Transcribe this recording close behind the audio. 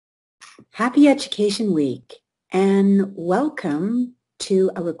Happy Education Week and welcome to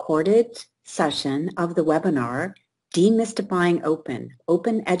a recorded session of the webinar Demystifying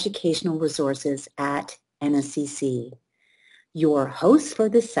Open Educational Resources at NSCC. Your hosts for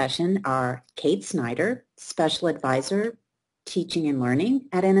this session are Kate Snyder, Special Advisor, Teaching and Learning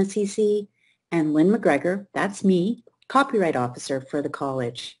at NSCC, and Lynn MacGregor, that's me, Copyright Officer for the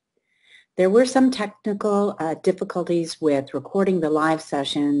college. There were some technical difficulties with recording the live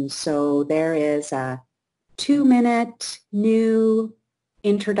session, so there is a 2-minute new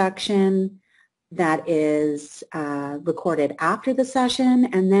introduction that is recorded after the session,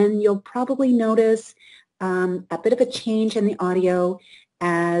 and then you'll probably notice a bit of a change in the audio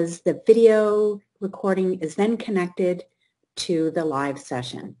as the video recording is then connected to the live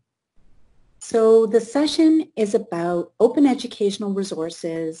session. So the session is about open educational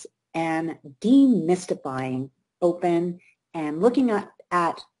resources and demystifying open and looking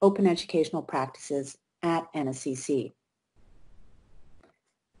at open educational practices at NSCC.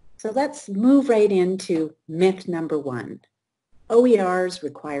 So let's move right into myth number 1. OERs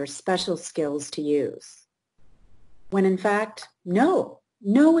require special skills to use. When in fact, no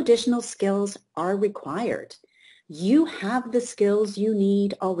additional skills are required. You have the skills you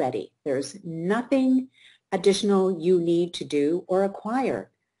need already. There's nothing additional you need to do or acquire.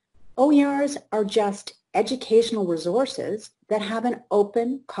 OERs are just educational resources that have an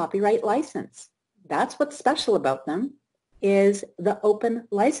open copyright license. That's what's special about them, is the open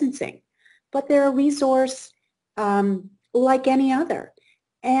licensing. But they're a resource like any other.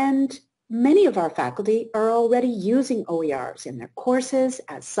 And many of our faculty are already using OERs in their courses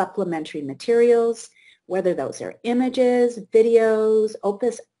as supplementary materials, whether those are images, videos,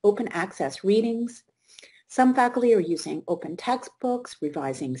 open access readings. Some faculty are using open textbooks,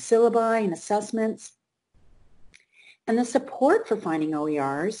 revising syllabi and assessments. And the support for finding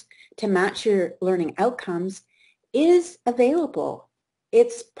OERs to match your learning outcomes is available.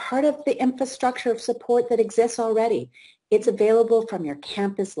 It's part of the infrastructure of support that exists already. It's available from your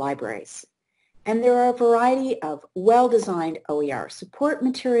campus libraries. And there are a variety of well-designed OER support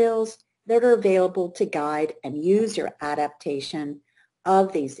materials that are available to guide and use your adaptation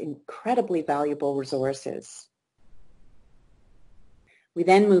of these incredibly valuable resources. We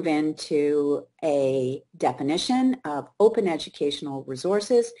then move into a definition of open educational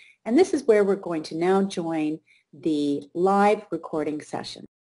resources, and this is where we're going to now join the live recording session.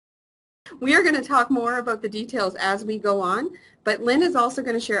 We are going to talk more about the details as we go on, but Lynn is also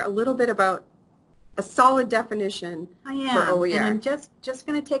going to share a little bit about a solid definition for OER. And I'm just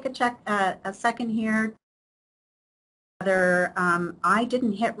going to take a second here. I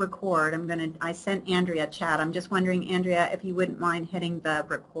didn't hit record. I sent Andrea a chat. I'm just wondering, Andrea, if you wouldn't mind hitting the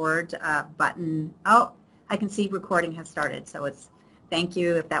record button. Oh, I can see recording has started. So thank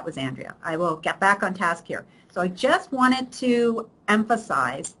you if that was Andrea. I will get back on task here. So I just wanted to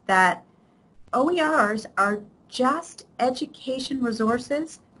emphasize that OERs are just education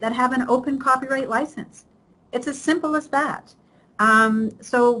resources that have an open copyright license. It's as simple as that.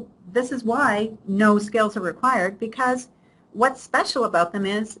 So this is why no skills are required, because what's special about them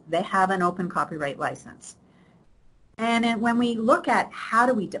is they have an open copyright license. And when we look at how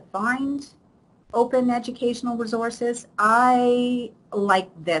do we define open educational resources, I like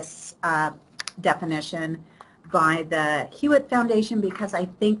this definition by the Hewitt Foundation, because I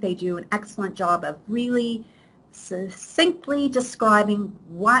think they do an excellent job of really succinctly describing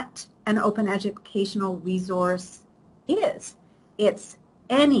what an open educational resource is. It's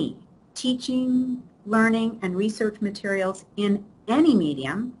any teaching, learning, and research materials in any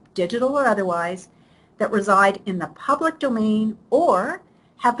medium, digital or otherwise, that reside in the public domain or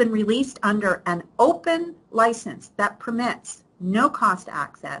have been released under an open license that permits no-cost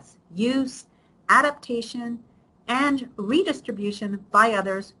access, use, adaptation, and redistribution by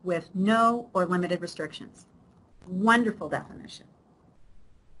others with no or limited restrictions. Wonderful definition.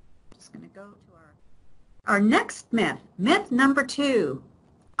 Just going to go to our next myth. Myth number 2.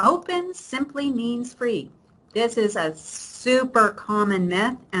 Open simply means free. This is a super common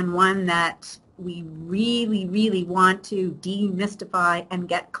myth and one that we really, really want to demystify and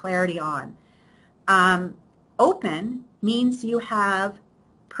get clarity on. Open means you have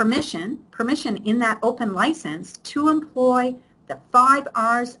permission in that open license to employ the 5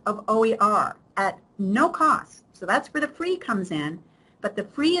 R's of OER at no cost. So that's where the free comes in, but the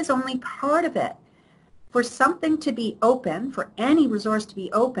free is only part of it. For something to be open, for any resource to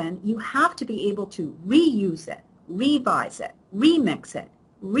be open, you have to be able to reuse it, revise it, remix it,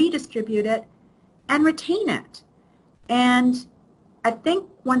 redistribute it, and retain it. And I think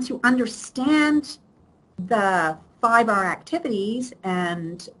once you understand the 5R activities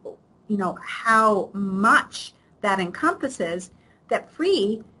and how much that encompasses, that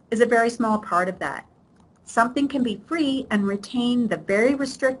free is a very small part of that. Something can be free and retain the very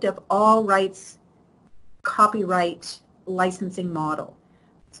restrictive all rights copyright licensing model.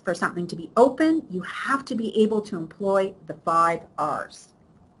 For something to be open, you have to be able to employ the 5 R's.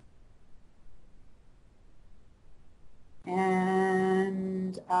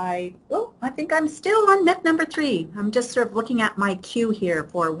 And I think I'm still on myth number 3. I'm just sort of looking at my cue here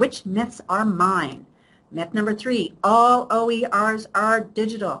for which myths are mine. Myth number 3, all OERs are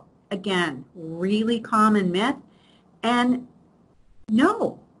digital. Again, really common myth. And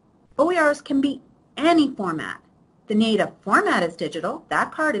no, OERs can be any format. The native format is digital,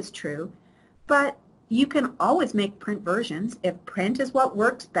 that part is true, but you can always make print versions. If print is what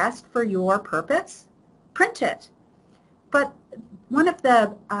works best for your purpose, print it. But one of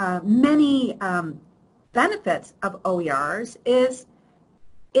the many benefits of OERs is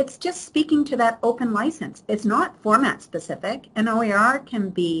it's just speaking to that open license. It's not format specific. An OER can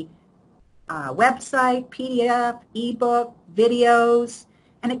be a website, PDF, ebook, videos,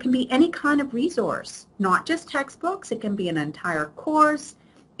 and it can be any kind of resource, not just textbooks. It can be an entire course.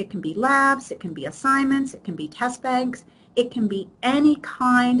 It can be labs. It can be assignments. It can be test banks. It can be any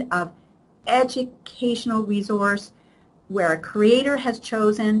kind of educational resource where a creator has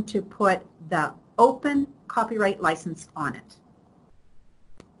chosen to put the open copyright license on it.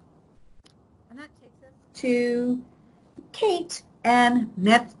 And that takes us to Kate and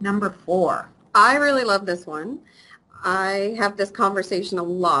myth number 4. I really love this one. I have this conversation a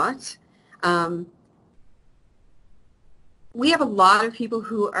lot. We have a lot of people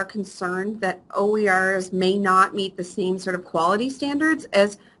who are concerned that OERs may not meet the same sort of quality standards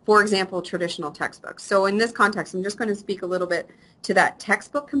as, for example, traditional textbooks. So in this context, I'm just going to speak a little bit to that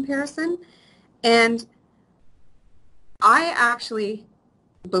textbook comparison. And I actually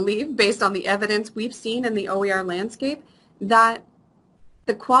believe, based on the evidence we've seen in the OER landscape, that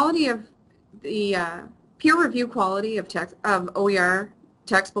the quality of the peer review quality of OER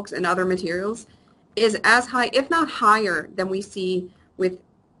textbooks and other materials is as high, if not higher, than we see with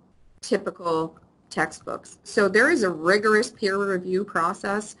typical textbooks. So there is a rigorous peer review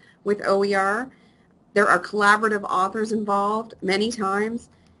process with OER. There are collaborative authors involved many times.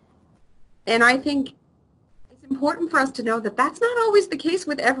 And I think it's important for us to know that that's not always the case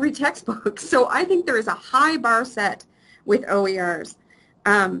with every textbook. So I think there is a high bar set with OERs.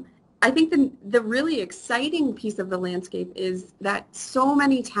 I think the really exciting piece of the landscape is that so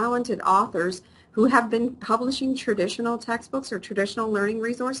many talented authors who have been publishing traditional textbooks or traditional learning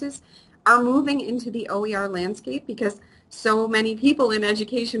resources are moving into the OER landscape because so many people in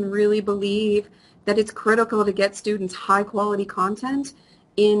education really believe that it's critical to get students high quality content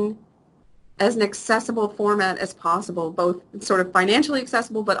in as an accessible format as possible, both sort of financially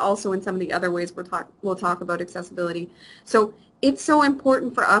accessible, but also in some of the other ways we'll talk about accessibility. So it's so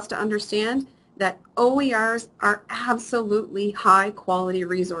important for us to understand that OERs are absolutely high quality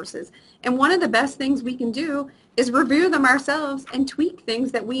resources. And one of the best things we can do is review them ourselves and tweak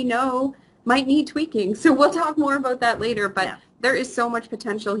things that we know might need tweaking. So we'll talk more about that later, but there is so much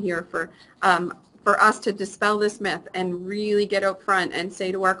potential here for us to dispel this myth and really get out front and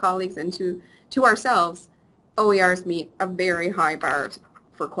say to our colleagues and to ourselves, OERs meet a very high bar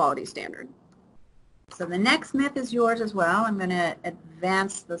for quality standard. So the next myth is yours as well. I'm going to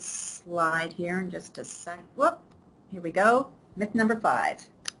advance the slide here in just a sec. Whoop, here we go. Myth number 5.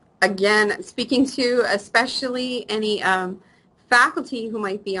 Again, speaking to especially any faculty who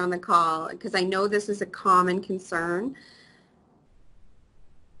might be on the call, because I know this is a common concern.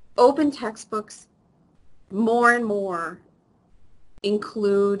 Open textbooks more and more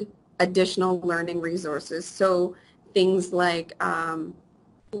include additional learning resources. So things like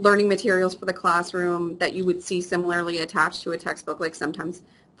learning materials for the classroom that you would see similarly attached to a textbook, like sometimes,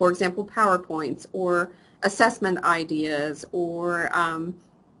 for example, PowerPoints or assessment ideas or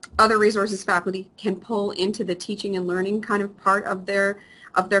other resources faculty can pull into the teaching and learning kind of part of their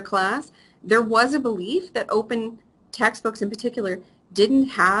class. There was a belief that open textbooks in particular didn't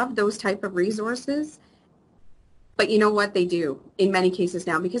have those type of resources, but you know what, they do in many cases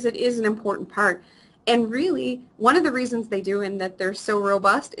now because it is an important part. And really, one of the reasons they do and that they're so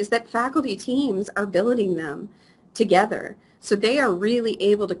robust is that faculty teams are building them together. So they are really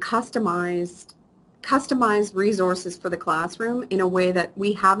able to customize resources for the classroom in a way that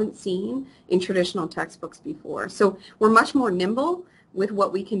we haven't seen in traditional textbooks before. So we're much more nimble with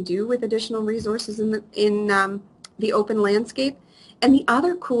what we can do with additional resources in the open landscape. And the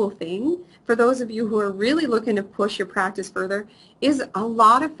other cool thing, for those of you who are really looking to push your practice further, is a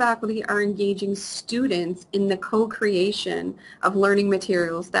lot of faculty are engaging students in the co-creation of learning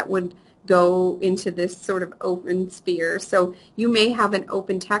materials that would go into this sort of open sphere. So you may have an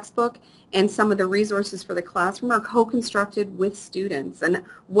open textbook, and some of the resources for the classroom are co-constructed with students. And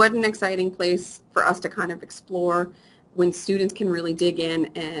what an exciting place for us to kind of explore when students can really dig in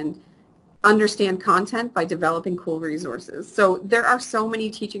and understand content by developing cool resources. So there are so many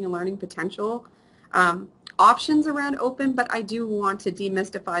teaching and learning potential options around open, but I do want to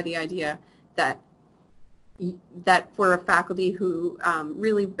demystify the idea that for a faculty who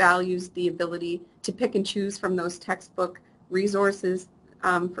really values the ability to pick and choose from those textbook resources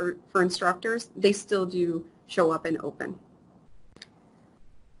for instructors, they still do show up in open.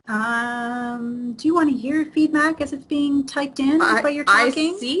 Do you want to hear feedback as it's being typed in while you're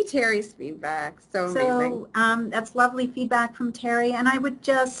talking? I see Terry's feedback. So amazing. That's lovely feedback from Terry. And I would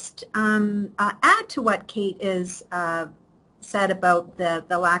just add to what Kate is said about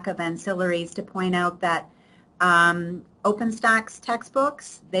the lack of ancillaries to point out that OpenStack's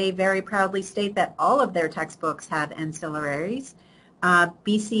textbooks, they very proudly state that all of their textbooks have ancillaries.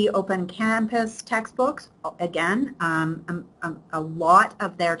 BC Open Campus textbooks, again, a lot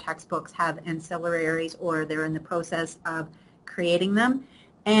of their textbooks have ancillaries or they're in the process of creating them.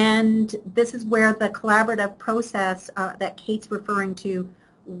 And this is where the collaborative process that Kate's referring to,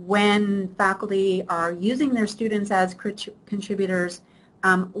 when faculty are using their students as contributors,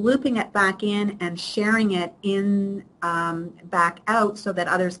 looping it back in and sharing it in back out so that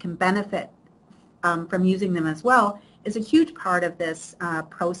others can benefit from using them as well, is a huge part of this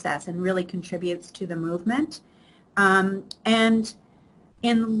process and really contributes to the movement. And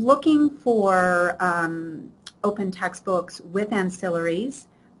in looking for open textbooks with ancillaries,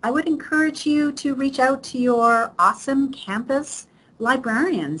 I would encourage you to reach out to your awesome campus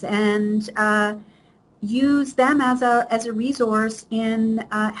librarians and use them as a resource in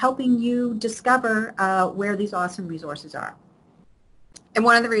helping you discover where these awesome resources are. And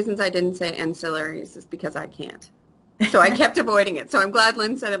one of the reasons I didn't say ancillaries is because I can't. So I kept avoiding it. So I'm glad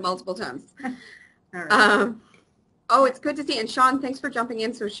Lynn said it multiple times. All right. Oh, it's good to see. And Sean, thanks for jumping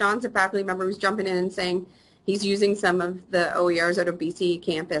in. So Sean's a faculty member who's jumping in and saying he's using some of the OERs out of BC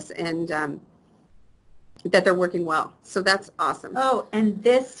campus and that they're working well. So that's awesome. Oh, and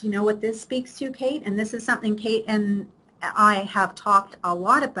this, you know what this speaks to, Kate? And this is something Kate and I have talked a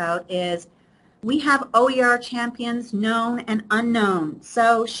lot about is we have OER champions known and unknown.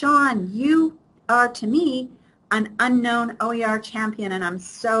 So Sean, you are to me an unknown OER champion, and I'm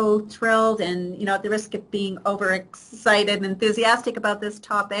so thrilled and, you know, at the risk of being overexcited and enthusiastic about this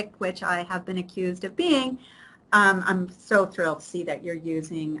topic, which I have been accused of being, I'm so thrilled to see that you're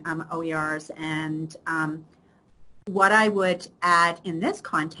using OERs. And what I would add in this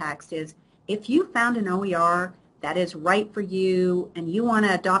context is if you found an OER that is right for you and you want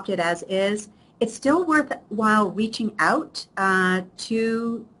to adopt it as is, it's still worthwhile reaching out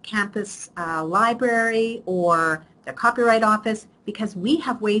to campus library or the copyright office, because we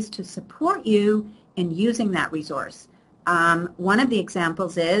have ways to support you in using that resource. One of the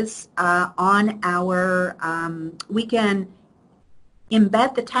examples is on our, we can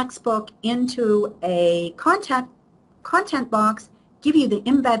embed the textbook into a content box, give you the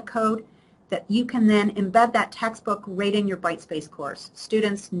embed code that you can then embed that textbook right in your Bytespace course.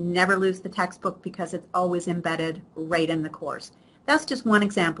 Students never lose the textbook because it's always embedded right in the course. That's just one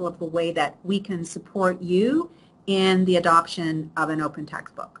example of the way that we can support you in the adoption of an open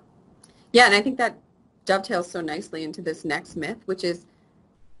textbook. Yeah, and I think that dovetails so nicely into this next myth, which is,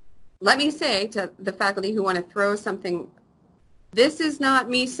 let me say to the faculty who want to throw something, this is not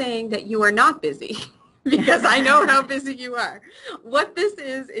me saying that you are not busy, because I know how busy you are. What this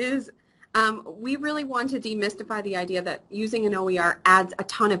is we really want to demystify the idea that using an OER adds a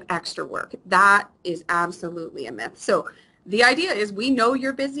ton of extra work. That is absolutely a myth. So the idea is we know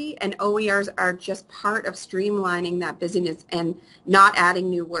you're busy, and OERs are just part of streamlining that busyness and not adding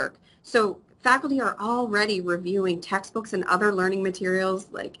new work. So faculty are already reviewing textbooks and other learning materials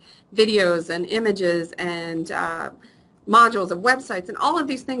like videos and images and modules of websites and all of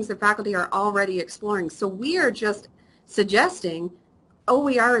these things that faculty are already exploring. So we are just suggesting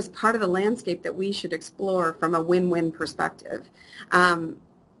OER is part of the landscape that we should explore from a win-win perspective.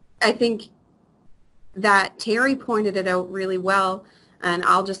 I think that Terry pointed it out really well, and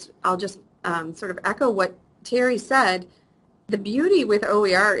I'll just sort of echo what Terry said. The beauty with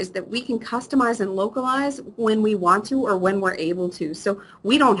OER is that we can customize and localize when we want to or when we're able to. So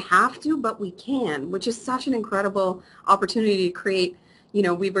we don't have to, but we can, which is such an incredible opportunity to create You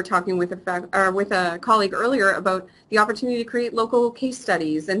know, we were talking with a colleague earlier about the opportunity to create local case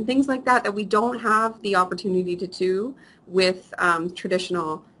studies and things like that that we don't have the opportunity to do with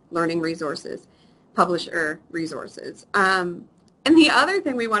traditional learning resources, publisher resources. And the other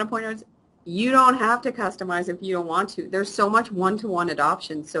thing we want to point out is you don't have to customize if you don't want to. There's so much one-to-one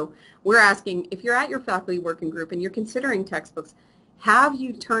adoption. So we're asking, if you're at your faculty working group and you're considering textbooks, have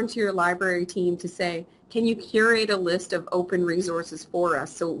you turn to your library team to say, can you curate a list of open resources for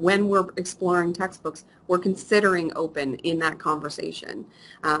us? So when we're exploring textbooks, we're considering open in that conversation.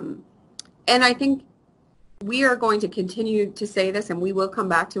 And I think we are going to continue to say this, and we will come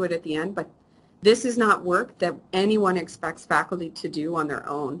back to it at the end, but this is not work that anyone expects faculty to do on their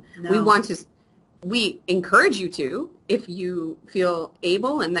own. No. We encourage you to, if you feel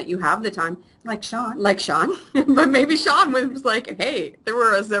able and that you have the time. Like Sean. Like Sean. But maybe Sean was like, hey, there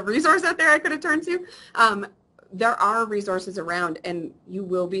was a resource out there I could have turned to. There are resources around, and you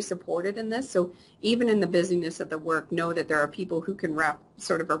will be supported in this. So even in the busyness of the work, know that there are people who can wrap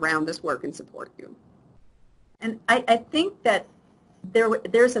sort of around this work and support you. And I think that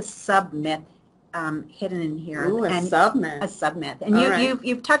there's a sub-myth hidden in here. Ooh, a sub-myth. A sub-myth. And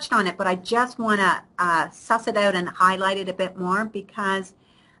you've touched on it, but I just want to suss it out and highlight it a bit more, because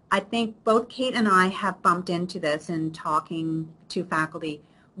I think both Kate and I have bumped into this in talking to faculty,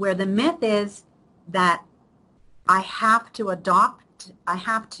 where the myth is that I have to adopt,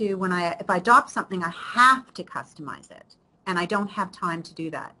 if I adopt something, I have to customize it, and I don't have time to do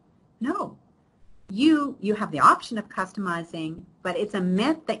that. No. You have the option of customizing, but it's a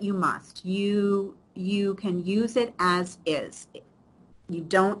myth that you must. You can use it as is. You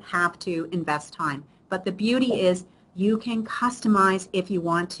don't have to invest time. But the beauty is you can customize if you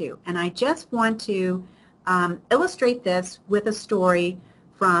want to. And I just want to illustrate this with a story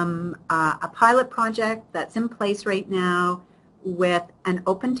from a pilot project that's in place right now with an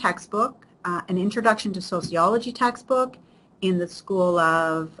open textbook, an Introduction to Sociology textbook, in the School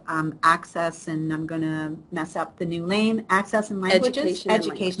of Access, and I'm going to mess up the new name, Access and Languages?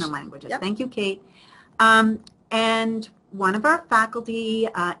 Education and Languages. Yep. Thank you, Kate. And one of our faculty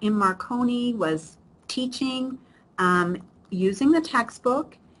in Marconi was teaching using the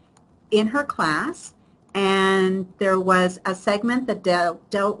textbook in her class, and there was a segment that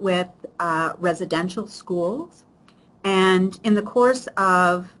dealt with residential schools. And in the course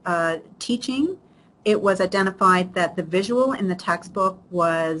of teaching, it was identified that the visual in the textbook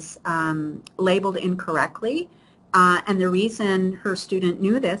was labeled incorrectly, and the reason her student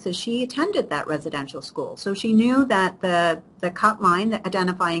knew this is she attended that residential school. So she knew that the cut line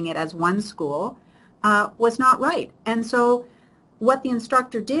identifying it as one school was not right. And so what the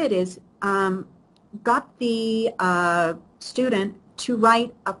instructor did is got the student to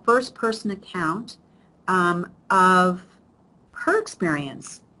write a first-person account of her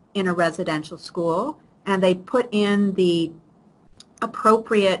experience in a residential school, and they put in the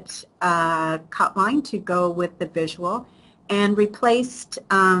appropriate cut line to go with the visual, and replaced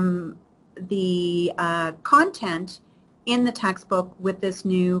the content in the textbook with this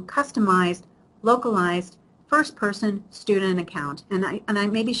new customized, localized, first-person student account. And I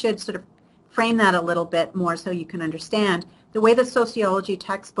maybe should sort of frame that a little bit more so you can understand. The way the sociology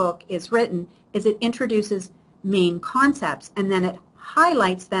textbook is written is it introduces main concepts, and then it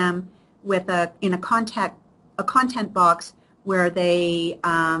highlights them with in a content box where they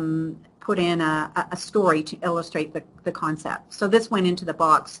put in a story to illustrate the concept. So this went into the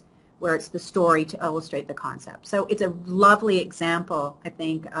box where it's the story to illustrate the concept. So it's a lovely example, I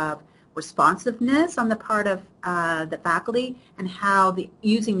think, of responsiveness on the part of the faculty, and how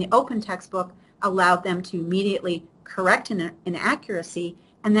using the open textbook allowed them to immediately correct an inaccuracy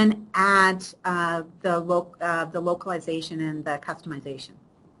and then add the localization and the customization.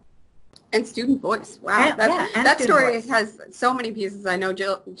 And student voice. Wow. That story has so many pieces. I know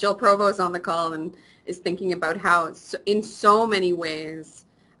Jill Provost on the call and is thinking about how in so many ways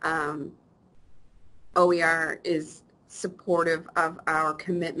OER is supportive of our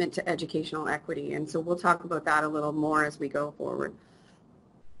commitment to educational equity. And so we'll talk about that a little more as we go forward.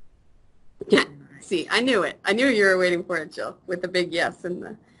 Yeah. See, I knew it. I knew you were waiting for it, Jill, with the big yes.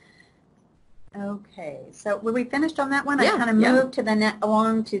 Okay, so were we finished on that one? Yeah, I kind of moved to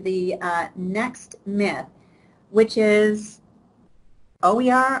along to the next myth, which is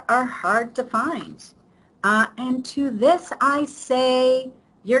OER are hard to find. And to this I say,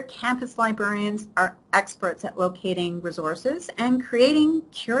 your campus librarians are experts at locating resources and creating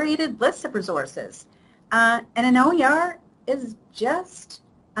curated lists of resources. And an OER is just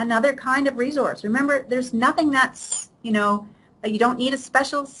another kind of resource. Remember, there's nothing that's, you don't need a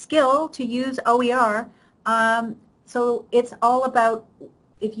special skill to use OER. So it's all about,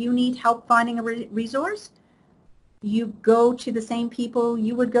 if you need help finding a resource, you go to the same people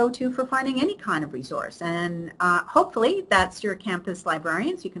you would go to for finding any kind of resource. And hopefully that's your campus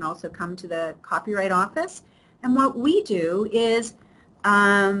librarians. You can also come to the copyright office. And what we do is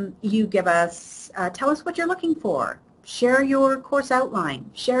you give us, tell us what you're looking for. Share your course outline.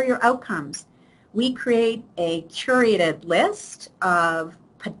 Share your outcomes. We create a curated list of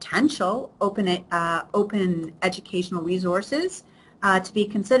potential open educational resources to be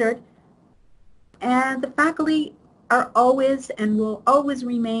considered. And the faculty are always and will always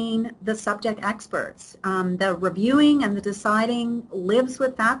remain the subject experts. The reviewing and the deciding lives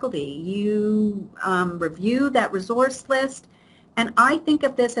with faculty. You review that resource list, and I think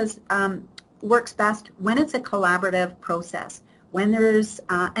of this as works best when it's a collaborative process, when there's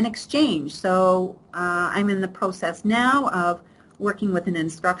an exchange. So I'm in the process now of working with an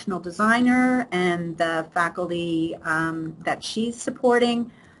instructional designer and the faculty that she's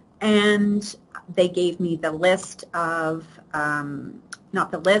supporting, and they gave me the list of,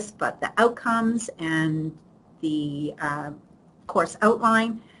 not the list, but the outcomes and the course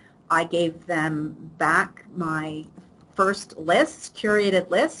outline. I gave them back my first list, curated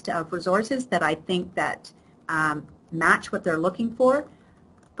list of resources that I think that match what they're looking for.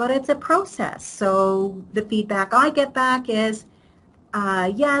 But it's a process. So the feedback I get back is,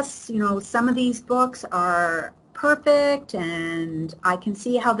 yes, you know, some of these books are perfect and I can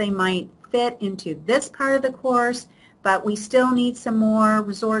see how they might fit into this part of the course, but we still need some more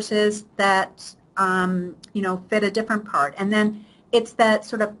resources that, you know, fit a different part. And then it's that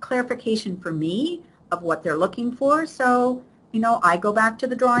sort of clarification for me of what they're looking for. So, you know, I go back to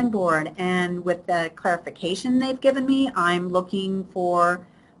the drawing board, and with the clarification they've given me, I'm looking for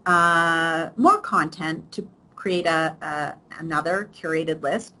more content to create another curated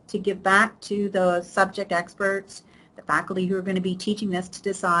list to give back to the subject experts, the faculty who are going to be teaching this, to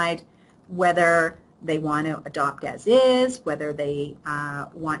decide whether they want to adopt as is, whether they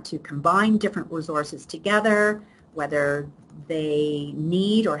want to combine different resources together, whether they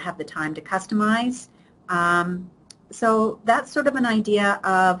need or have the time to customize. So that's sort of an idea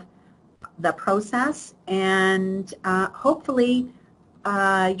of the process, and hopefully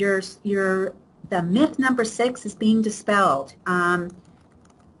the myth number 6 is being dispelled.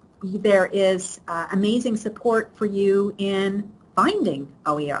 There is amazing support for you in finding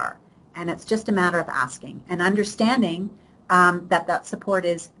OER, and it's just a matter of asking and understanding that that support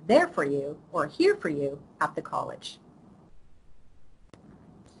is there for you or here for you at the college.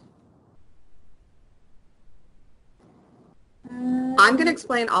 I'm going to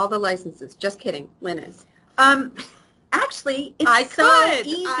explain all the licenses. Just kidding. Lynn is. Actually, it's so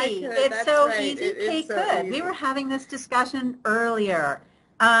easy. It's so easy. Kate could. We were having this discussion earlier.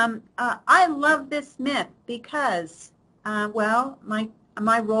 I love this myth because, well,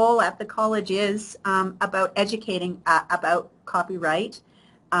 my role at the college is about educating about copyright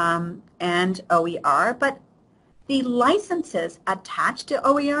and OER, but the licenses attached to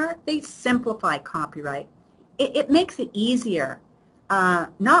OER, they simplify copyright. It makes it easier,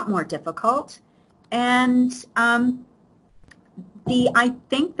 not more difficult, and I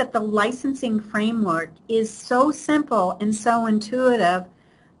think that the licensing framework is so simple and so intuitive.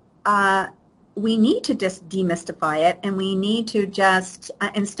 We need to just demystify it, and we need to just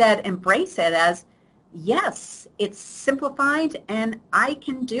instead embrace it as, yes, it's simplified and I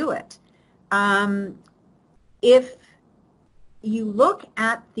can do it. If you look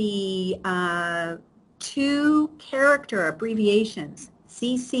at the 2 character abbreviations,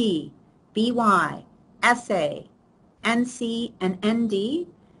 CC, BY, SA, NC, and ND,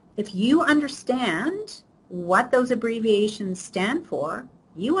 if you understand what those abbreviations stand for,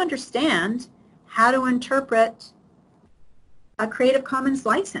 you understand how to interpret a Creative Commons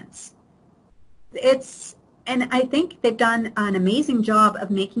license. And I think they've done an amazing job of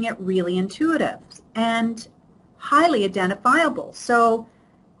making it really intuitive and highly identifiable. So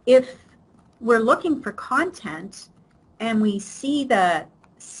if we're looking for content and we see the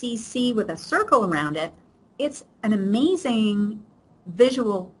CC with a circle around it, it's an amazing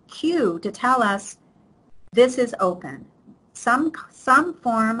visual cue to tell us this is open. Some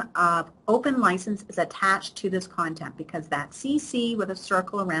form of open license is attached to this content because that CC with a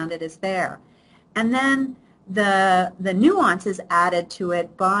circle around it is there. And then the nuance is added to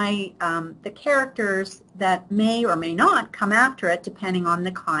it by the characters that may or may not come after it depending on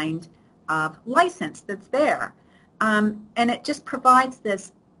the kind of license that's there. And it just provides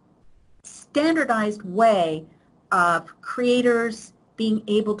this standardized way of creators being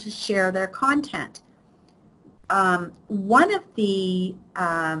able to share their content. one of the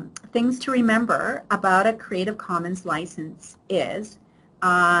things to remember about a Creative Commons license is,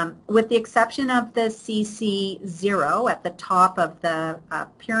 with the exception of the CC0 at the top of the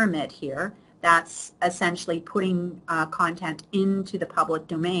pyramid here, that's essentially putting content into the public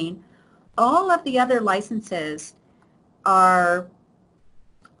domain, all of the other licenses are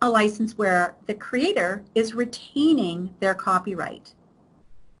a license where the creator is retaining their copyright.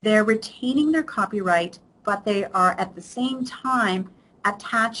 They're retaining their copyright, but they are at the same time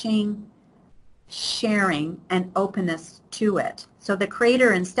attaching sharing and openness to it. So the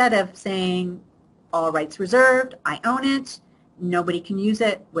creator, instead of saying, all rights reserved, I own it, nobody can use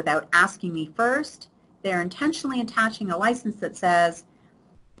it without asking me first, they're intentionally attaching a license that says,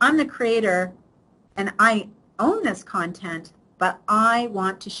 I'm the creator and I own this content, but I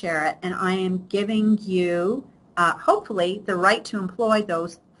want to share it, and I am giving you, hopefully, the right to employ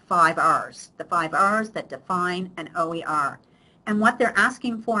those 5 R's, the 5 R's that define an OER. And what they're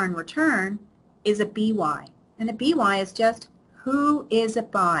asking for in return is a BY. And a BY is just, who is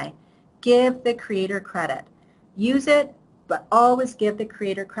it by? Give the creator credit. Use it, but always give the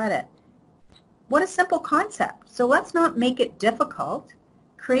creator credit. What a simple concept. So let's not make it difficult.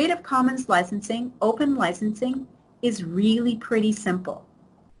 Creative Commons licensing, open licensing, is really pretty simple.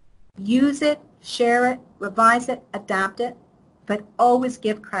 Use it, share it, revise it, adapt it, but always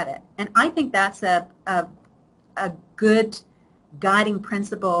give credit. And I think that's a good guiding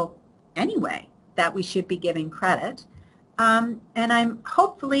principle anyway, that we should be giving credit. And I'm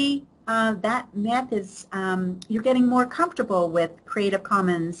hopefully that is, you're getting more comfortable with Creative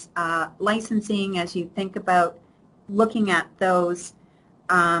Commons licensing as you think about looking at those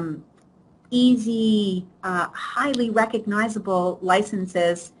easy, highly recognizable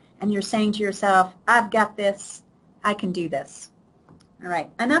licenses, and you're saying to yourself, I've got this, I can do this. All right,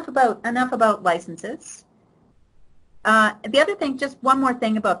 enough about licenses. The other thing, just one more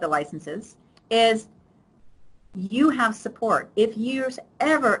thing about the licenses, is you have support. If there's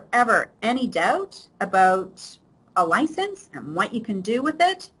ever any doubt about a license and what you can do with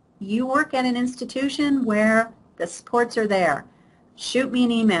it, you work at an institution where the supports are there. Shoot me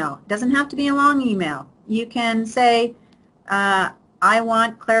an email. It doesn't have to be a long email. You can say, I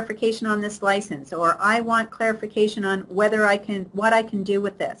want clarification on this license, or I want clarification on what I can do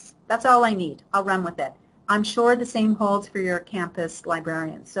with this. That's all I need. I'll run with it. I'm sure the same holds for your campus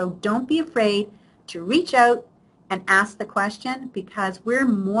librarians. So don't be afraid to reach out and ask the question, because we're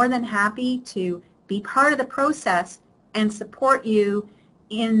more than happy to be part of the process and support you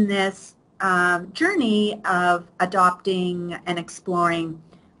in this journey of adopting and exploring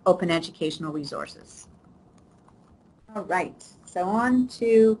open educational resources. All right, so on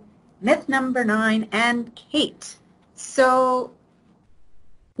to myth number 9 and Kate. So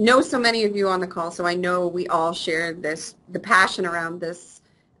many of you on the call, so I know we all share the passion around this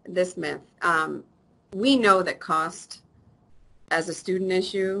myth. We know that cost as a student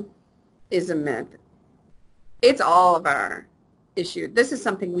issue is a myth. It's all of our issue. This is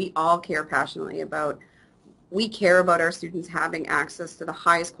something we all care passionately about. We care about our students having access to the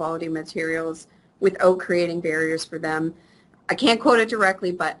highest quality materials without creating barriers for them. I can't quote it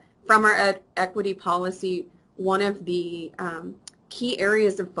directly, but from our equity policy, one of the key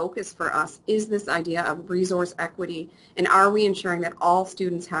areas of focus for us is this idea of resource equity, and are we ensuring that all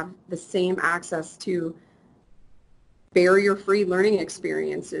students have the same access to barrier-free learning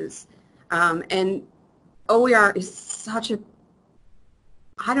experiences. And OER is such a,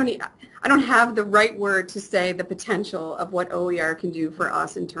 I don't have the right word to say the potential of what OER can do for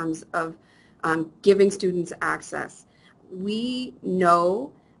us in terms of giving students access. We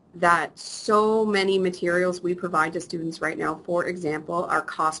know that so many materials we provide to students right now, for example, are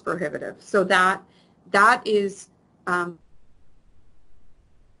cost prohibitive. So that is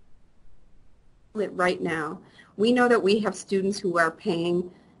right now. We know that we have students who are paying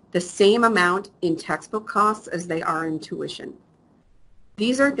the same amount in textbook costs as they are in tuition.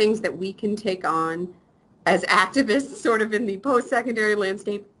 These are things that we can take on as activists sort of in the post-secondary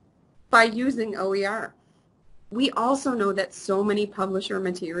landscape by using OER. We also know that so many publisher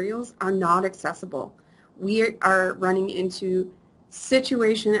materials are not accessible. We are running into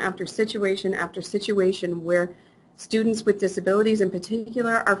situation after situation after situation where students with disabilities in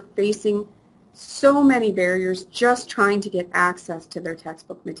particular are facing so many barriers just trying to get access to their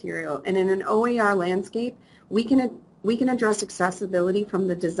textbook material. And in an OER landscape, we can address accessibility from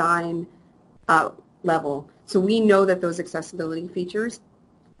the design level. So we know that those accessibility features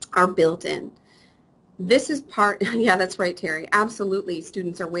are built in. This is part, yeah, that's right, Terry. Absolutely,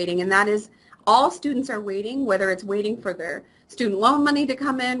 students are waiting, and that is, all students are waiting, whether it's waiting for their student loan money to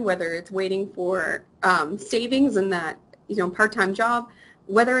come in, whether it's waiting for savings in that, part-time job,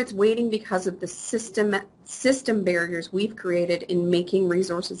 whether it's waiting because of the system barriers we've created in making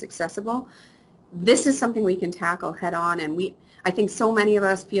resources accessible. This is something we can tackle head on, and I think so many of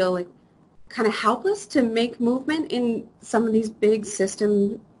us feel like kind of helpless to make movement in some of these big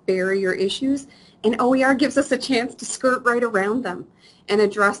system barrier issues, and OER gives us a chance to skirt right around them and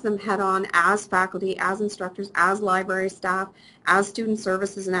address them head on as faculty, as instructors, as library staff, as student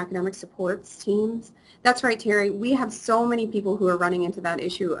services and academic supports teams. That's right, Terry. We have so many people who are running into that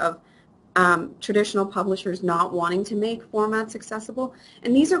issue of traditional publishers not wanting to make formats accessible,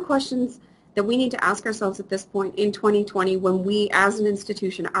 and these are questions that we need to ask ourselves at this point in 2020 when we as an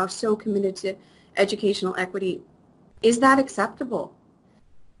institution are so committed to educational equity. Is that acceptable?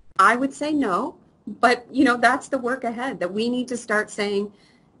 I would say no, but that's the work ahead, that we need to start saying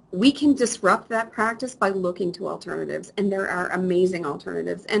we can disrupt that practice by looking to alternatives, and there are amazing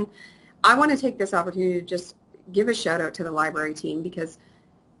alternatives. And I want to take this opportunity to just give a shout out to the library team, because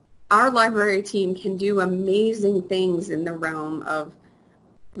our library team can do amazing things in the realm of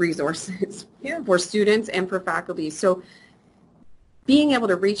resources for students and for faculty. So being able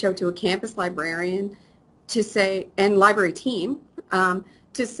to reach out to a campus librarian to say, and library team,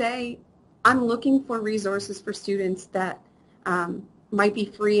 to say, I'm looking for resources for students that might be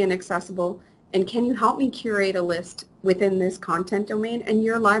free and accessible, and can you help me curate a list within this content domain? And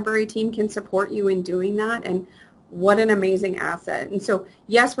your library team can support you in doing that, and what an amazing asset. And so,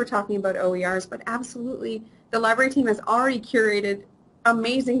 yes, we're talking about OERs, but absolutely, the library team has already curated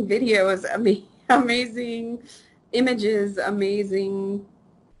amazing videos, amazing images, amazing,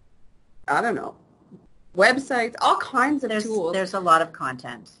 I don't know, websites, all kinds of tools. There's a lot of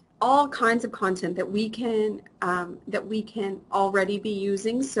content. All kinds of content that we can already be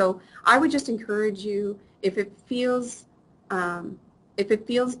using. So I would just encourage you, if it feels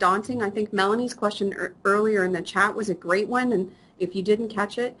daunting, I think Melanie's question earlier in the chat was a great one, and if you didn't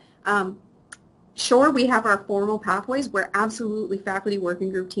catch it, sure, we have our formal pathways where absolutely faculty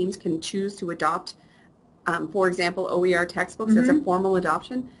working group teams can choose to adopt, for example, OER textbooks as a formal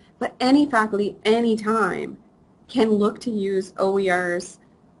adoption, but any faculty, anytime, can look to use OERs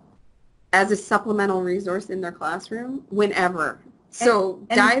as a supplemental resource in their classroom whenever. So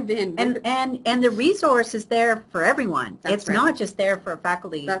dive in. And the resource is there for everyone. It's not just there for a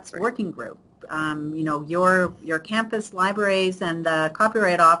faculty working group. Your campus libraries and the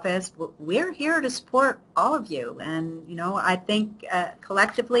Copyright Office, we're here to support all of you. And, I think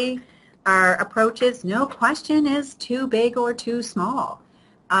collectively our approach is no question is too big or too small.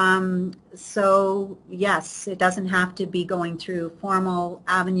 So yes, it doesn't have to be going through formal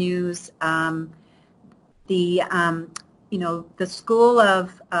avenues. The School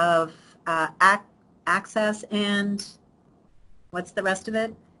of Access and what's the rest of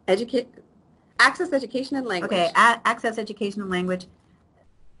it? Access, Education, and Language. Okay, Access, Education, and Language.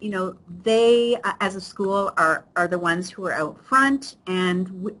 They as a school are the ones who are out front,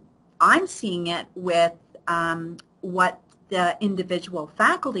 and I'm seeing it with what the individual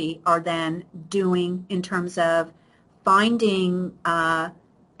faculty are then doing in terms of finding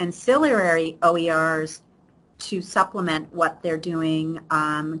ancillary OERs to supplement what they're doing,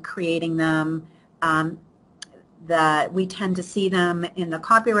 creating them. We tend to see them in the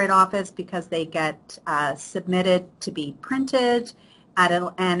Copyright Office because they get submitted to be printed,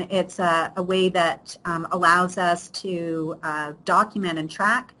 and it's a way that allows us to document and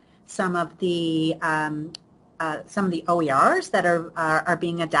track some of the OERs that are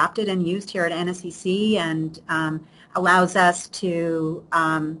being adapted and used here at NSCC, and allows us to,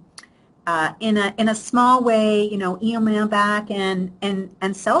 in a small way, email back and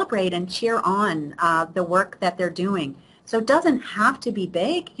celebrate and cheer on the work that they're doing. So it doesn't have to be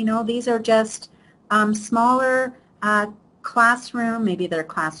big. These are just smaller classroom, maybe they're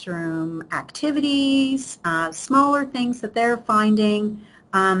classroom activities, smaller things that they're finding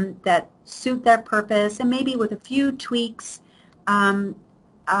that suit their purpose, and maybe with a few tweaks become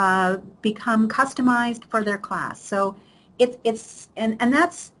customized for their class. So this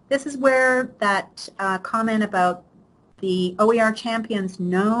is where that comment about the OER champions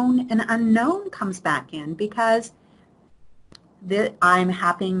known and unknown comes back in, because I'm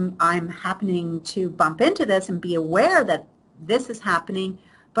happening to bump into this and be aware that this is happening,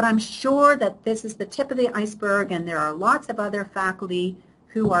 but I'm sure that this is the tip of the iceberg, and there are lots of other faculty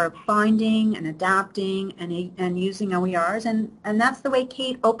who are finding and adapting and using OERs, and that's the way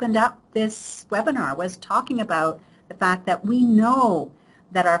Kate opened up this webinar, was talking about the fact that we know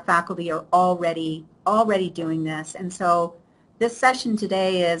that our faculty are already already doing this. And so this session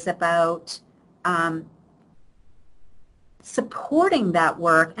today is about supporting that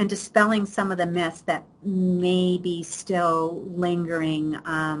work and dispelling some of the myths that may be still lingering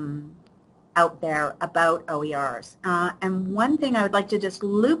out there about OERs. And one thing I would like to just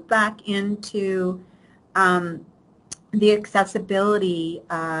loop back into the accessibility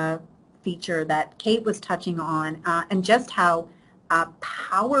feature that Kate was touching on, and just how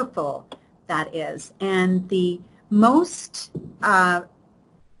powerful that is. And the most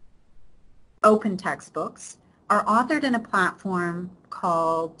open textbooks are authored in a platform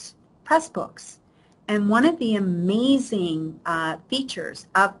called Pressbooks. And one of the amazing features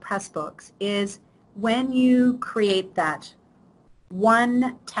of Pressbooks is when you create that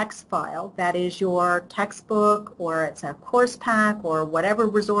one text file that is your textbook, or it's a course pack, or whatever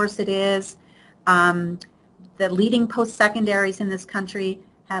resource it is. The leading post-secondaries in this country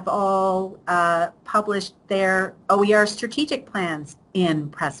have all published their OER strategic plans in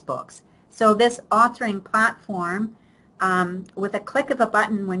Pressbooks. So this authoring platform, with a click of a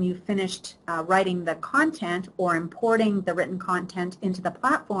button when you've finished writing the content or importing the written content into the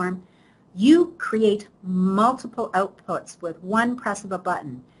platform, you create multiple outputs with one press of a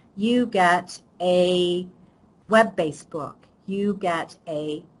button. You get a web-based book. You get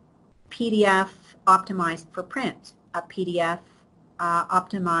a PDF optimized for print, a PDF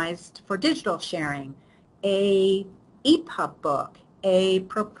optimized for digital sharing, a EPUB book, a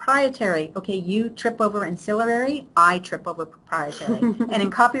proprietary. Okay, you trip over ancillary, I trip over proprietary. And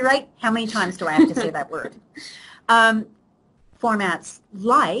in copyright, how many times do I have to say that word? Formats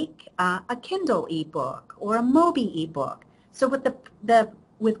like a Kindle ebook or a Mobi ebook. So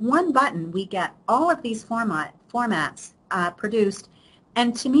with one button, we get all of these formats produced.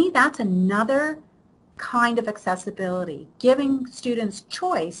 And to me, that's another kind of accessibility, giving students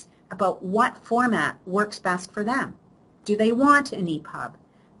choice about what format works best for them. Do they want an EPUB?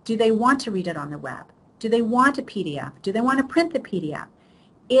 Do they want to read it on the web? Do they want a PDF? Do they want to print the PDF?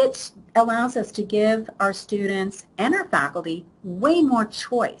 It allows us to give our students and our faculty way more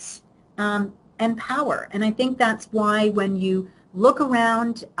choice and power. And I think that's why when you look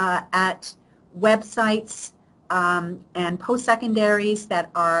around at websites and post-secondaries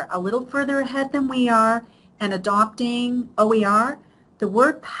that are a little further ahead than we are and adopting OER, the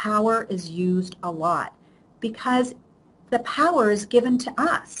word power is used a lot because the power is given to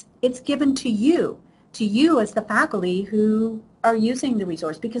us. It's given to you as the faculty who are using the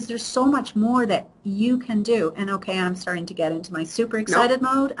resource, because there's so much more that you can do. And okay, I'm starting to get into my super excited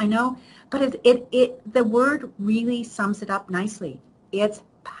mode, I know, but the word really sums it up nicely. It's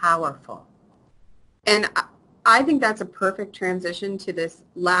powerful. And I think that's a perfect transition to this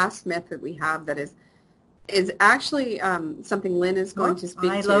last myth that we have that is actually something Lynn is going to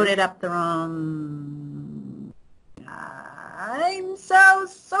speak to. I loaded up the wrong... I'm so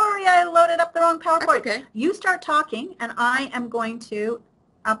sorry, I loaded up the wrong PowerPoint. That's okay. You start talking, and I am going to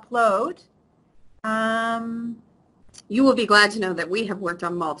upload. You will be glad to know that we have worked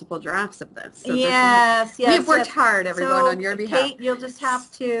on multiple drafts of this. So yes. We've worked hard, everyone, on your behalf. Kate, you'll just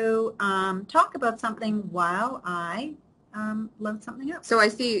have to talk about something while I load something up. So I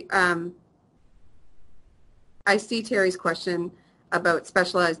see Terry's question about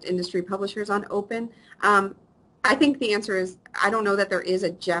specialized industry publishers on open. I think the answer is I don't know that there is a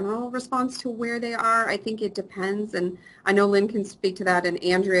general response to where they are. I think it depends, and I know Lynn can speak to that, and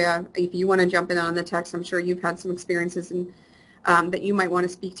Andrea, if you want to jump in on the text, I'm sure you've had some experiences in, that you might want to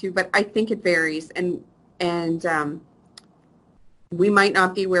speak to, but I think it varies, and we might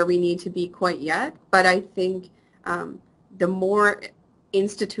not be where we need to be quite yet, but I think the more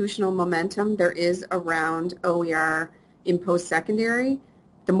institutional momentum there is around OER in post-secondary,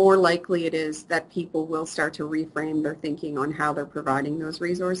 the more likely it is that people will start to reframe their thinking on how they're providing those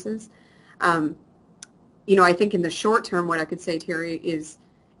resources. I think in the short term, what I could say, Terry, is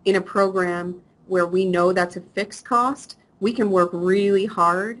in a program where we know that's a fixed cost, we can work really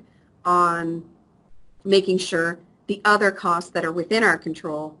hard on making sure the other costs that are within our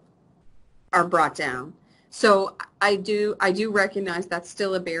control are brought down. So I do recognize that's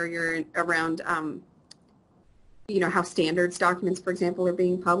still a barrier around how standards documents, for example, are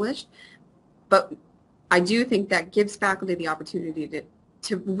being published. But I do think that gives faculty the opportunity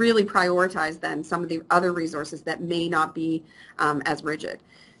to really prioritize then some of the other resources that may not be as rigid.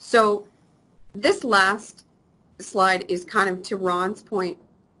 So this last slide is kind of to Ron's point.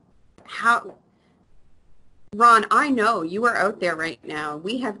 Ron, I know you are out there right now.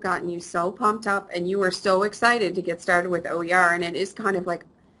 We have gotten you so pumped up and you are so excited to get started with OER, and it is kind of like,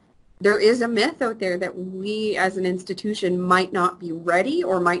 there is a myth out there that we as an institution might not be ready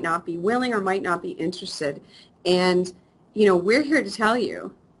or might not be willing or might not be interested. And, you know, we're here to tell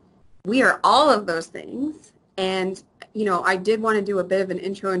you we are all of those things. And, you know, I did want to do a bit of an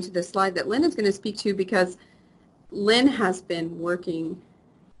intro into this slide that Lynn is going to speak to, because Lynn has been working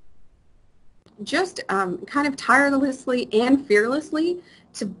just kind of tirelessly and fearlessly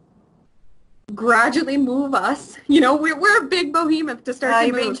to gradually move us. You know, we're a big behemoth to start to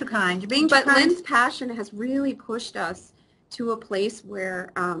You're move. being too kind. You're being too But kind. Lynn's passion has really pushed us to a place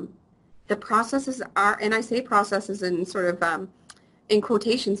where the processes are, and I say processes in sort of in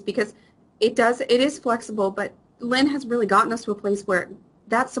quotations because it is flexible, but Lynn has really gotten us to a place where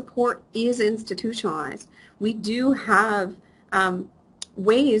that support is institutionalized. We do have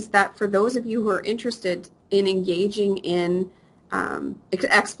ways that for those of you who are interested in engaging in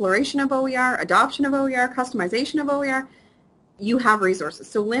exploration of OER, adoption of OER, customization of OER, you have resources.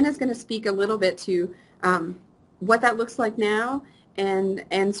 So Lynn is going to speak a little bit to what that looks like now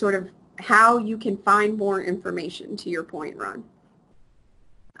and sort of how you can find more information, to your point, Ron.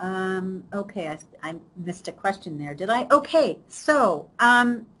 Okay, I missed a question there, did I? Okay, so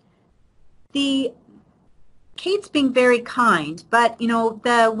Kate's being very kind, but you know,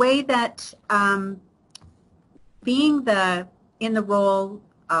 the way that being in the role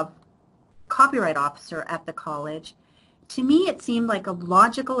of copyright officer at the college, to me it seemed like a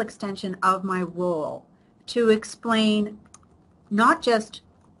logical extension of my role to explain not just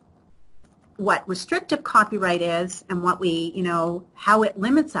what restrictive copyright is and what we, you know, how it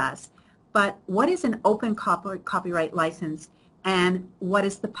limits us, but what is an open copyright license and what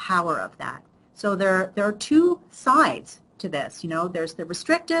is the power of that. So there are two sides to this, you know, there's the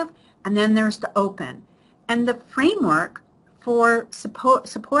restrictive and then there's the open. And the framework for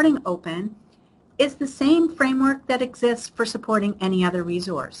supporting open is the same framework that exists for supporting any other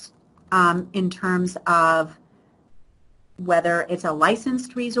resource in terms of whether it's a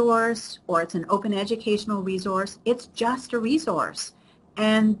licensed resource or it's an open educational resource. It's just a resource.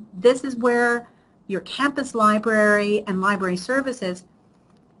 And this is where your campus library and library services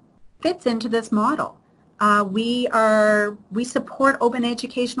fits into this model. We support open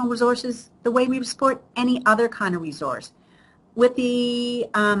educational resources the way we support any other kind of resource, with the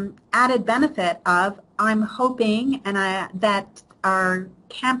added benefit of I'm hoping that our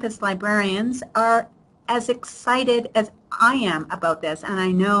campus librarians are as excited as I am about this, and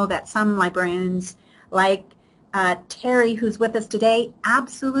I know that some librarians like Terry, who's with us today,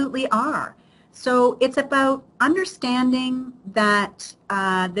 absolutely are. So it's about understanding that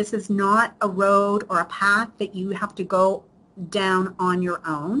this is not a road or a path that you have to go down on your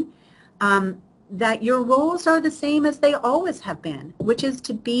own, that your roles are the same as they always have been, which is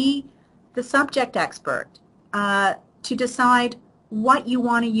to be the subject expert, to decide what you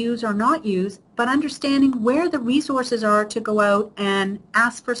want to use or not use, but understanding where the resources are to go out and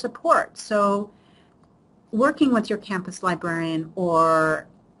ask for support. So working with your campus librarian or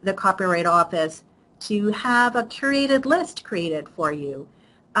the Copyright Office to have a curated list created for you.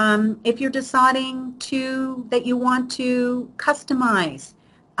 If you're deciding that you want to customize,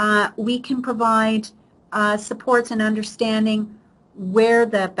 we can provide supports and understanding where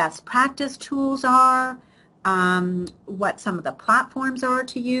the best practice tools are, what some of the platforms are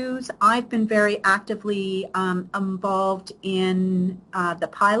to use. I've been very actively involved in the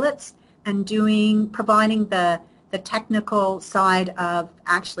pilots and providing the technical side of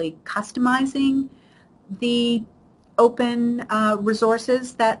actually customizing the open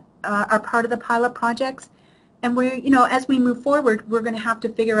resources that are part of the pilot projects. And as we move forward, we're going to have to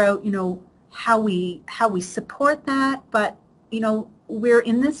figure out, how we support that. But, we're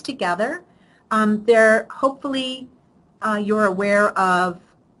in this together. Hopefully, you're aware of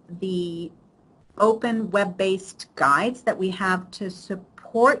the open web-based guides that we have to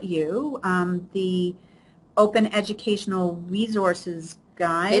support you. The Open Educational Resources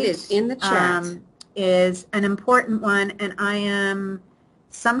Guide. It is in the chat. Is an important one, and I am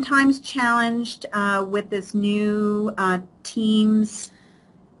sometimes challenged with this new Teams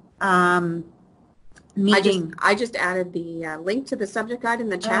meeting. I just added the link to the subject guide in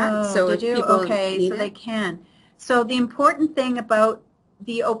the chat, so did you? People okay, need so it. they can. So the important thing about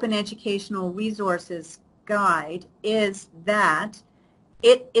the Open Educational Resources Guide is that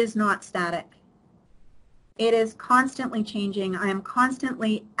it is not static. It is constantly changing. I am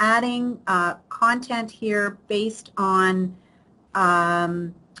constantly adding content here based on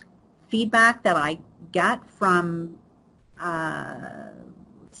feedback that I get from,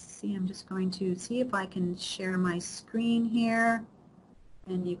 let's see, I'm just going to see if I can share my screen here,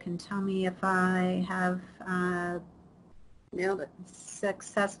 and you can tell me if I have Nailed it.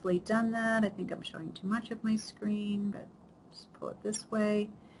 Successfully done that. I think I'm showing too much of my screen, but just pull it this way.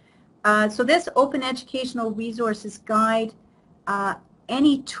 So this Open Educational Resources Guide,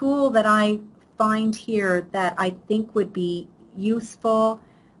 any tool that I find here that I think would be useful,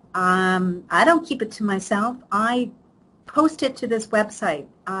 I don't keep it to myself. I post it to this website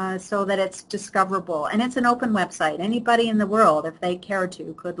so that it's discoverable. And it's an open website. Anybody in the world, if they care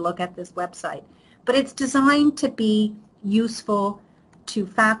to, could look at this website. But it's designed to be useful to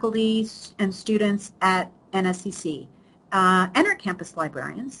faculty and students at NSCC and our campus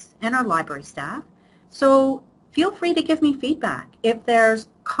librarians and our library staff. So feel free to give me feedback. If there's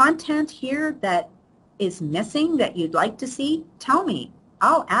content here that is missing that you'd like to see, tell me.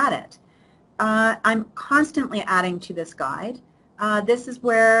 I'll add it. I'm constantly adding to this guide. This is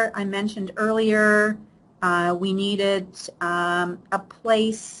where I mentioned earlier we needed a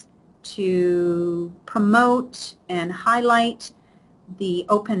place to promote and highlight the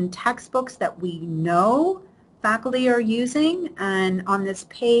open textbooks that we know faculty are using, and on this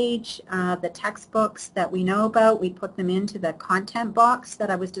page the textbooks that we know about, we put them into the content box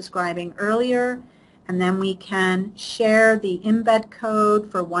that I was describing earlier, and then we can share the embed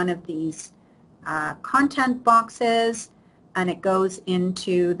code for one of these content boxes, and it goes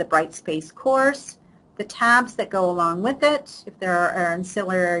into the Brightspace course. The tabs that go along with it, if there are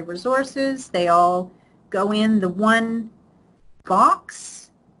ancillary resources, they all go in the one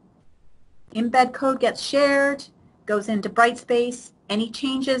box. Embed code gets shared, goes into Brightspace. Any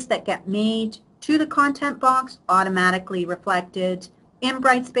changes that get made to the content box automatically reflected in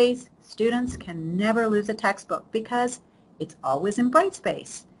Brightspace. Students can never lose a textbook because it's always in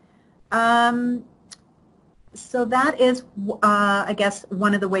Brightspace. So that is, I guess,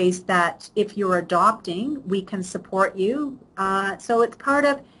 one of the ways that if you're adopting, we can support you. So it's part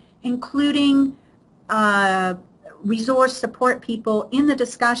of including resource support people in the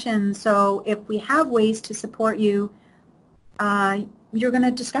discussion. So if we have ways to support you, you're going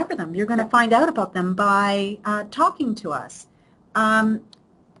to discover them. You're going to find out about them by talking to us.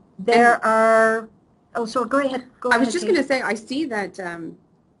 There are, oh, so go ahead. I was just going to say, I see that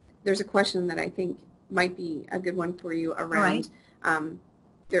there's a question that I think might be a good one for you around,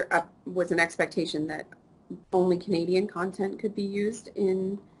 there was an expectation that only Canadian content could be used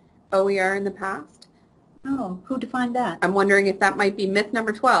in OER in the past. Oh, who defined that? I'm wondering if that might be myth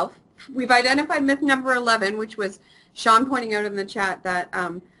number 12. We've identified myth number 11, which was Sean pointing out in the chat that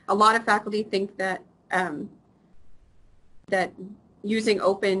a lot of faculty think that that using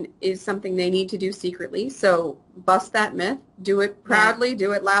open is something they need to do secretly. So bust that myth, do it proudly,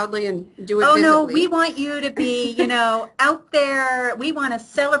 do it loudly, and do it visibly. No, we want you to be, out there. We want to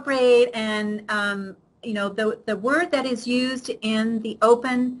celebrate, and, the word that is used in the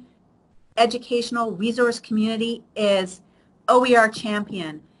open educational resource community is OER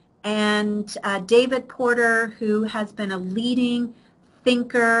champion. And David Porter, who has been a leading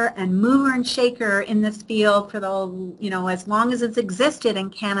thinker and mover and shaker in this field for the, as long as it's existed in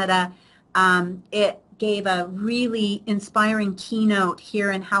Canada, it gave a really inspiring keynote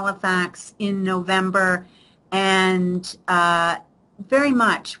here in Halifax in November, and very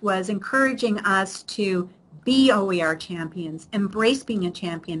much was encouraging us to be OER champions, embrace being a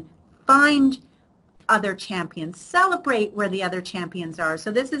champion, find other champions, celebrate where the other champions are.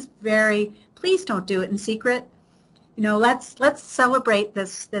 So this is please don't do it in secret. Let's celebrate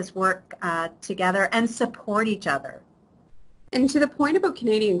this work together and support each other. And to the point about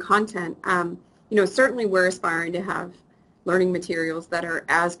Canadian content, certainly we're aspiring to have learning materials that are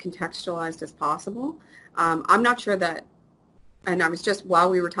as contextualized as possible. I'm not sure that, and I was just, while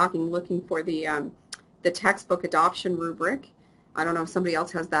we were talking, looking for the textbook adoption rubric. I don't know if somebody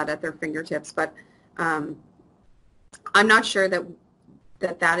else has that at their fingertips, but I'm not sure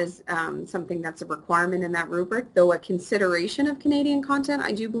that is something that's a requirement in that rubric, though a consideration of Canadian content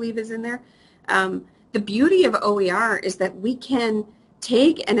I do believe is in there. The beauty of OER is that we can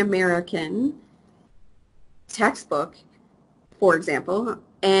take an American textbook, for example,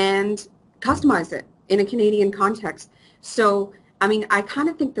 and customize it in a Canadian context. So, I kind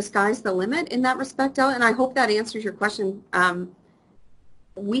of think the sky's the limit in that respect, Elle, and I hope that answers your question.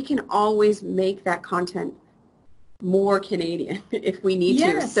 We can always make that content more Canadian if we need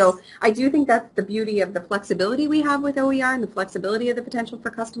to. So I do think that's the beauty of the flexibility we have with OER and the flexibility of the potential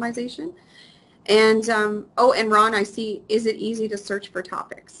for customization. And, and Ron, I see, is it easy to search for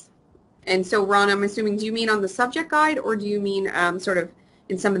topics? And so, Ron, I'm assuming, do you mean on the subject guide, or do you mean sort of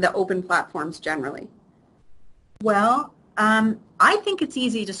in some of the open platforms generally? Well, I think it's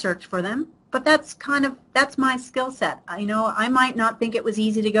easy to search for them, but that's my skill set. I might not think it was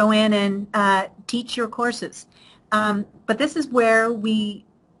easy to go in and teach your courses. but this is where we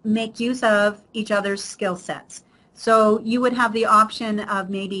make use of each other's skill sets. So you would have the option of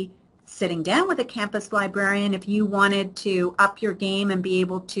maybe sitting down with a campus librarian if you wanted to up your game and be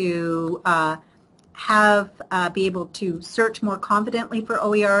able to be able to search more confidently for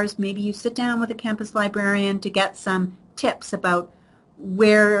OERs. Maybe you sit down with a campus librarian to get some tips about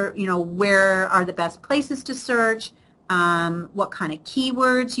where are the best places to search, what kind of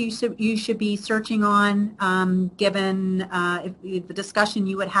keywords you should be searching on, given if the discussion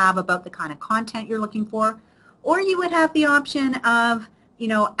you would have about the kind of content you're looking for. Or you would have the option of,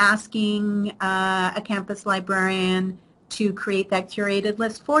 asking a campus librarian to create that curated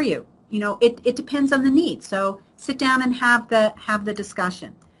list for you. It depends on the need. So sit down and have the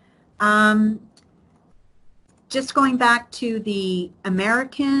discussion. Just going back to the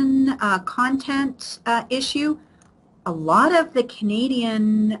American content issue, a lot of the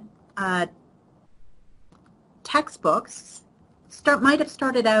Canadian textbooks might have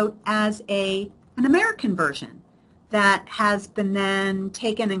started out as an American version that has been then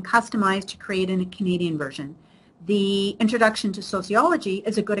taken and customized to create a Canadian version. The Introduction to Sociology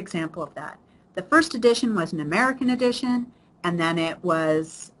is a good example of that. The first edition was an American edition, and then it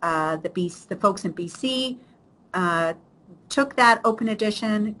was the folks in BC took that open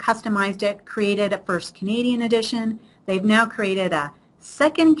edition, customized it, created a first Canadian edition. They've now created a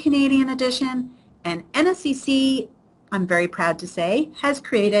second Canadian edition, and NSCC, I'm very proud to say, has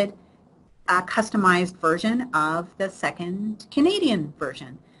created a customized version of the second Canadian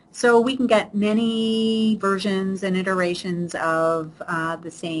version. So we can get many versions and iterations of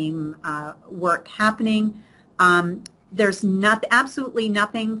the same work happening. There's absolutely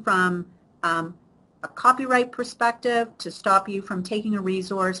nothing from a copyright perspective to stop you from taking a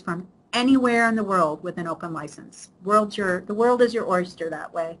resource from anywhere in the world with an open license. The world is your oyster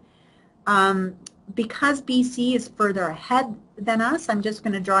that way. Because BC is further ahead than us, I'm just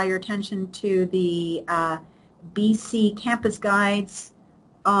going to draw your attention to the BC campus guides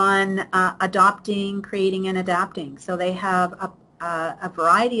on adopting, creating, and adapting. So they have a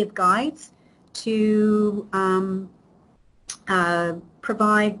variety of guides to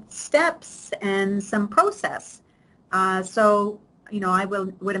provide steps and some process. So, I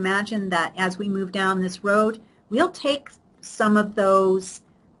would imagine that as we move down this road, we'll take some of those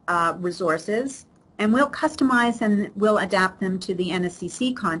resources and we'll customize and we'll adapt them to the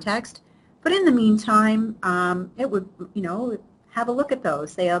NSCC context. But in the meantime, it would, have a look at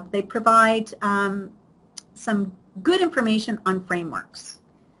those. They provide some good information on frameworks.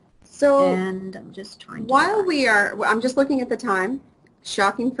 So, and I'm just trying to... I'm just looking at the time.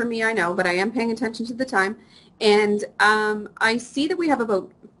 Shocking for me, I know, but I am paying attention to the time. And I see that we have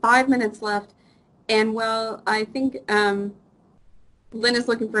about 5 minutes left. And I think Lynn is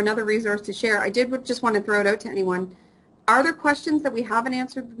looking for another resource to share. I did just want to throw it out to anyone. Are there questions that we haven't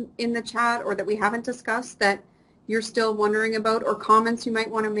answered in the chat or that we haven't discussed that you're still wondering about, or comments you might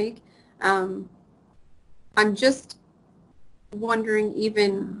want to make? I'm just wondering,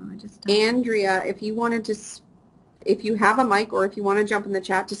 Andrea, if you wanted to, if you have a mic or if you want to jump in the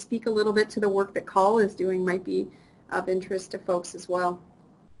chat to speak a little bit to the work that Call is doing, might be of interest to folks as well.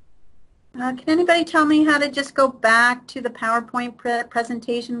 Can anybody tell me how to just go back to the PowerPoint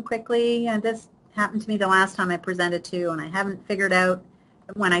presentation quickly? This happened to me the last time I presented too, and I haven't figured out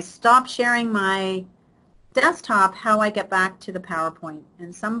when I stop sharing my desktop how I get back to the PowerPoint.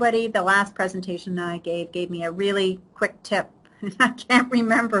 And somebody, the last presentation I gave me a really quick tip, and I can't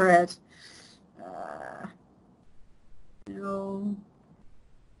remember it. No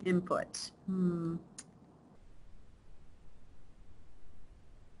input.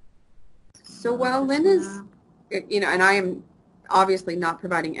 So while Lynn is, and I am obviously not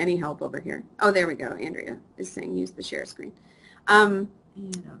providing any help over here. Oh, there we go. Andrea is saying use the share screen. I don't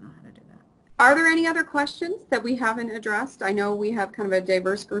know how to do that. Are there any other questions that we haven't addressed? I know we have kind of a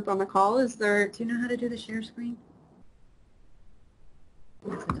diverse group on the call. Is there? Do you know how to do the share screen?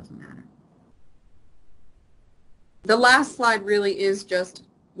 I guess it doesn't matter. The last slide really is just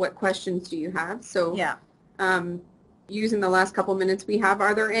what questions do you have. So yeah. Using the last couple minutes we have,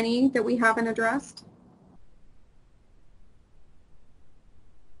 are there any that we haven't addressed?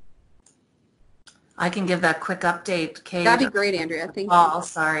 I can give that quick update, Kate. That'd be great, Andrea. Thank you.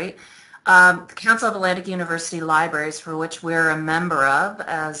 Sorry. The Council of Atlantic University Libraries, for which we're a member of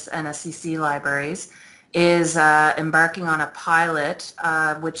as NSCC Libraries, is embarking on a pilot,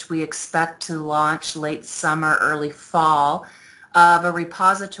 which we expect to launch late summer, early fall, of a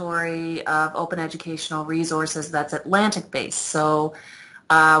repository of open educational resources that's Atlantic-based. So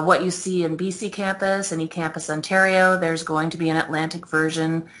What you see in BC Campus and eCampus Ontario, there's going to be an Atlantic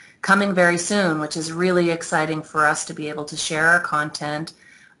version coming very soon, which is really exciting for us to be able to share our content,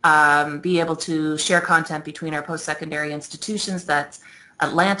 be able to share content between our post-secondary institutions that's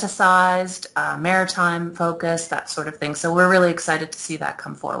Atlanticized, maritime focused, that sort of thing. So we're really excited to see that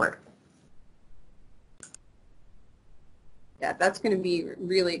come forward. Yeah, that's going to be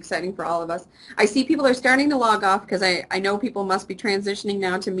really exciting for all of us. I see people are starting to log off because I know people must be transitioning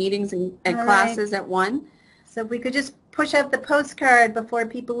now to meetings and classes at 1. So if we could just push up the postcard before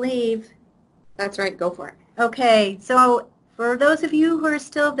people leave. That's right. Go for it. Okay. So for those of you who are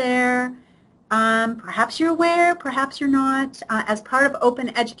still there, perhaps you're aware, perhaps you're not. As part of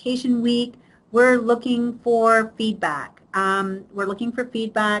Open Education Week, we're looking for feedback. We're looking for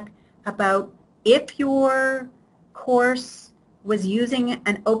feedback about if your course was using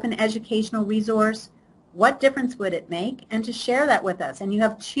an open educational resource, what difference would it make? And to share that with us. And you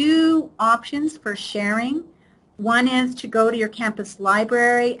have 2 options for sharing. One is to go to your campus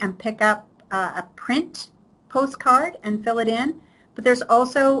library and pick up a print postcard and fill it in. But there's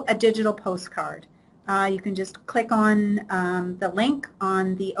also a digital postcard. You can just click on the link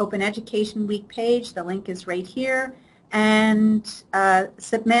on the Open Education Week page. The link is right here. And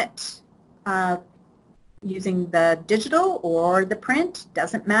submit using the digital or the print.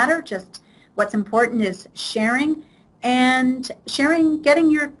 Doesn't matter. Just what's important is sharing. And sharing, getting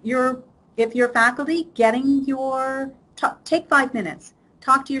your if you're faculty, getting your, take 5 minutes.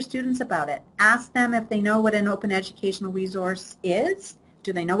 Talk to your students about it. Ask them if they know what an open educational resource is.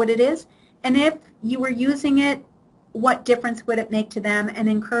 Do they know what it is? And if you were using it, what difference would it make to them, and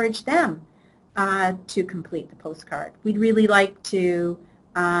encourage them to complete the postcard. We'd really like to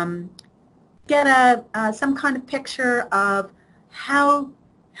get some kind of picture of how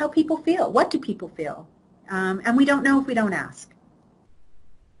people feel. What do people feel? And we don't know if we don't ask.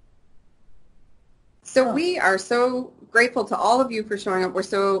 So we are so grateful to all of you for showing up. We're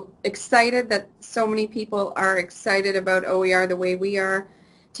so excited that so many people are excited about OER the way we are.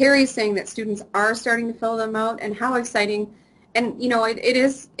 Terry's saying that students are starting to fill them out, and how exciting. And, you know, it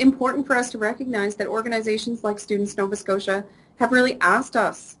is important for us to recognize that organizations like Students Nova Scotia have really asked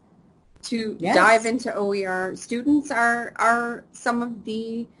us to dive into OER. Students are some of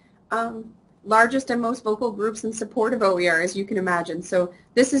the largest and most vocal groups in support of OER, as you can imagine. So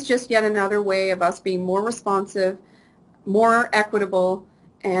this is just yet another way of us being more responsive, more equitable,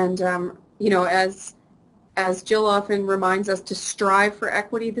 and, you know, as Jill often reminds us to strive for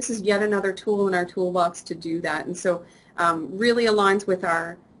equity, this is yet another tool in our toolbox to do that. And so really aligns with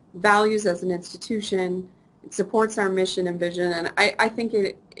our values as an institution. It supports our mission and vision. And I think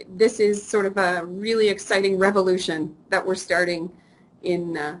this is sort of a really exciting revolution that we're starting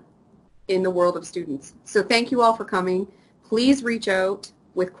in the world of students. So thank you all for coming. Please reach out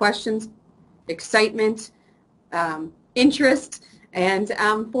with questions, excitement, interest, and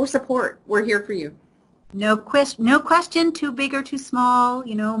for support. We're here for you. No question too big or too small.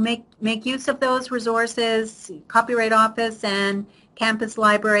 You know, make use of those resources. Copyright Office and campus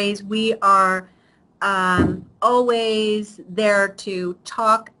libraries. We are always there to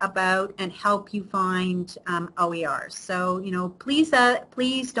talk about and help you find OERs. So, you know, please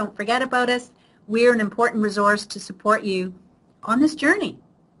don't forget about us. We're an important resource to support you on this journey.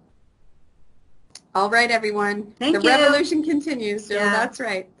 All right, everyone. Thank you. The revolution continues, Jill. Yeah. That's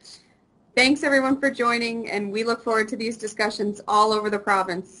right. Thanks, everyone, for joining, and we look forward to these discussions all over the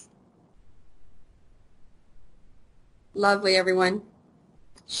province. Lovely, everyone.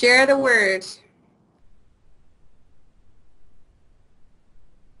 Share the word.